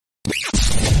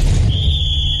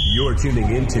You're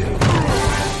tuning into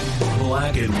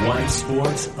Black and White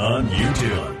Sports on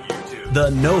YouTube.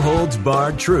 The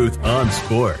no-holds-barred truth on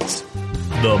sports.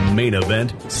 The main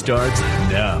event starts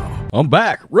now. I'm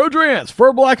back. Rodrance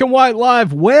for Black and White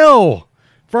Live. Well,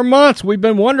 for months we've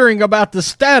been wondering about the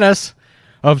status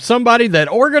of somebody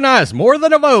that organized more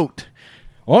than a vote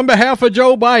on behalf of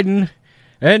Joe Biden.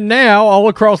 And now, all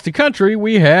across the country,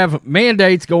 we have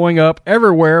mandates going up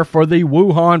everywhere for the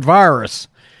Wuhan virus.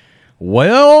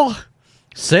 Well,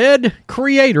 said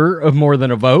creator of More Than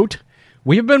a Vote,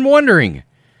 we've been wondering,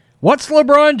 what's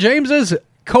LeBron James's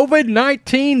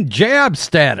COVID-19 jab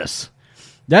status?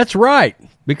 That's right,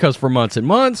 because for months and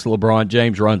months, LeBron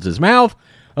James runs his mouth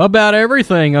about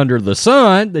everything under the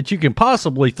sun that you can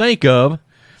possibly think of,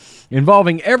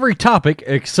 involving every topic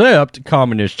except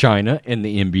Communist China and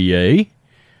the NBA.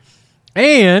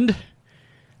 And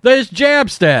there's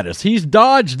jab status. He's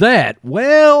dodged that.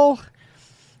 Well,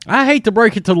 I hate to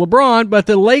break it to LeBron, but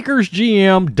the Lakers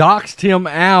GM doxed him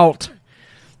out.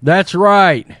 That's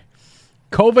right.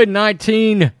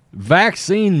 COVID-19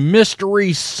 vaccine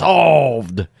mystery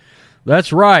solved.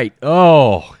 That's right.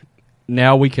 Oh,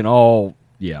 now we can all,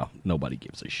 nobody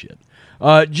gives a shit.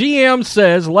 GM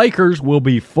says Lakers will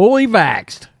be fully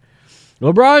vaxxed.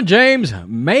 LeBron James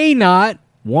may not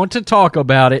want to talk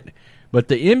about it, but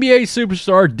the NBA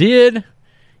superstar did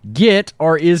get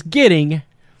or is getting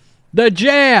the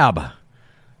jab.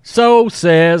 So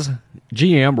says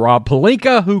GM Rob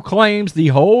Pelinka, who claims the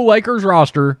whole Lakers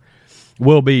roster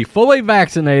will be fully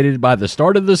vaccinated by the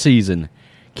start of the season.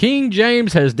 King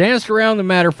James has danced around the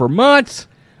matter for months,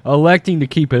 electing to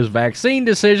keep his vaccine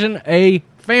decision a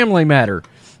family matter.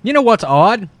 You know what's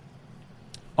odd?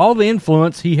 All the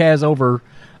influence he has over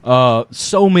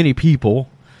so many people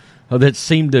that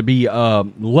seem to be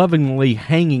lovingly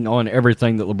hanging on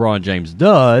everything that LeBron James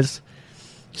does.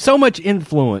 So much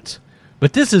influence.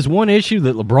 But this is one issue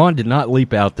that LeBron did not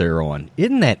leap out there on.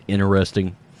 Isn't that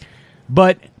interesting?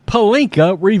 But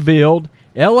Pelinka revealed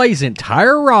LA's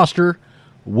entire roster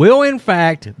will in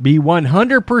fact be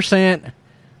 100%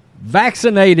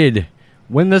 vaccinated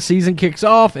when the season kicks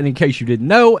off. And in case you didn't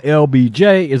know,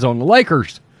 LBJ is on the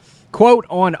Lakers. Quote,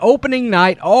 on opening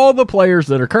night, all the players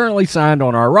that are currently signed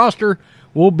on our roster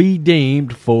will be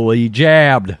deemed fully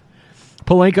jabbed.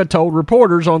 Pelinka told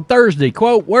reporters on Thursday,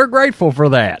 quote, we're grateful for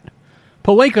that.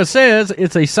 Pelinka says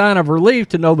it's a sign of relief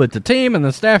to know that the team and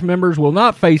the staff members will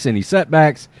not face any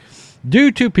setbacks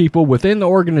due to people within the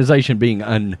organization being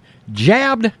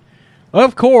unjabbed.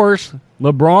 Of course,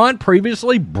 LeBron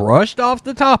previously brushed off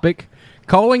the topic,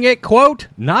 calling it, quote,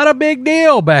 not a big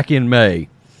deal back in May.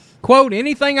 Quote,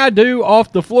 anything I do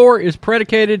off the floor is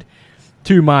predicated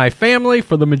to my family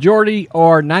for the majority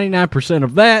or 99%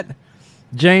 of that,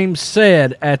 James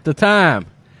said at the time.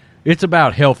 It's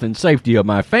about health and safety of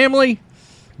my family.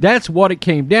 That's what it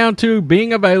came down to.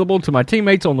 Being available to my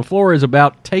teammates on the floor is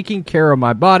about taking care of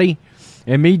my body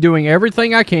and me doing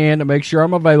everything I can to make sure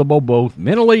I'm available both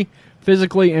mentally,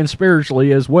 physically, and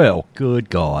spiritually as well. Good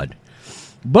God.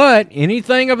 But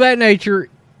anything of that nature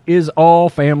is all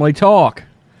family talk.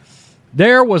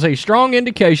 There was a strong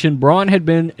indication Bron had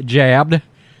been jabbed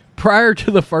prior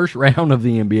to the first round of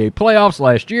the NBA playoffs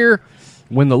last year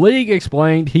when the league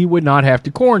explained he would not have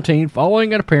to quarantine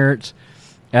following an appearance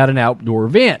at an outdoor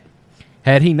event.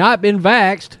 Had he not been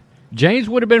vaxxed, James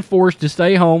would have been forced to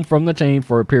stay home from the team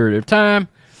for a period of time.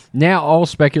 Now all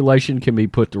speculation can be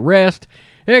put to rest,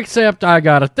 except I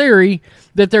got a theory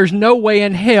that there's no way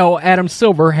in hell Adam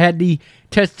Silver had the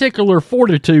testicular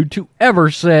fortitude to ever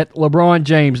set LeBron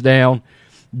James down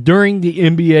during the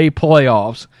NBA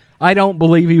playoffs. I don't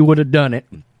believe he would have done it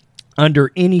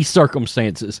under any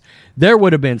circumstances. There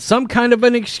would have been some kind of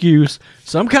an excuse,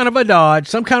 some kind of a dodge,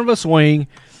 some kind of a swing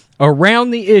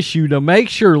around the issue to make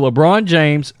sure LeBron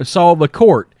James saw the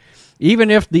court, even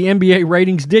if the NBA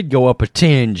ratings did go up a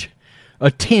tinge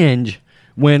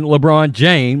when LeBron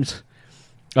James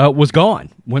was gone.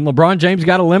 When LeBron James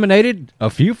got eliminated, a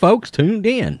few folks tuned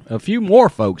in. A few more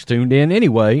folks tuned in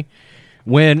anyway.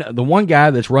 When the one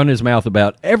guy that's run his mouth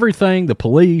about everything, the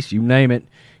police, you name it,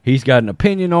 he's got an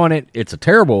opinion on it. It's a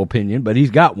terrible opinion, but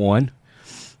he's got one.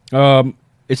 As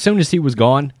soon as he was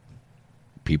gone,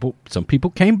 some people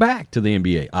came back to the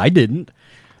NBA. I didn't,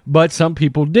 but some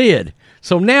people did.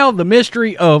 So now the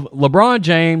mystery of LeBron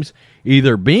James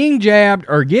either being jabbed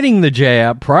or getting the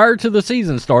jab prior to the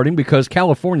season starting, because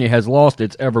California has lost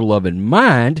its ever-loving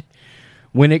mind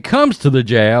when it comes to the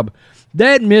jab,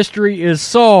 that mystery is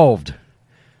solved.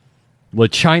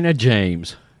 LaChina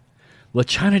James.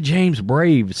 LaChina James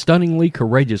brave, stunningly,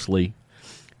 courageously,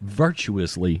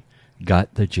 virtuously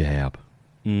got the jab.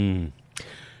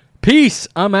 Peace.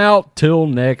 I'm out till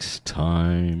next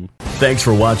time. Thanks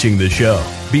for watching the show.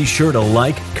 Be sure to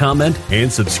like, comment,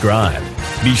 and subscribe.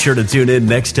 Be sure to tune in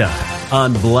next time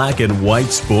on Black and White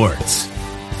Sports.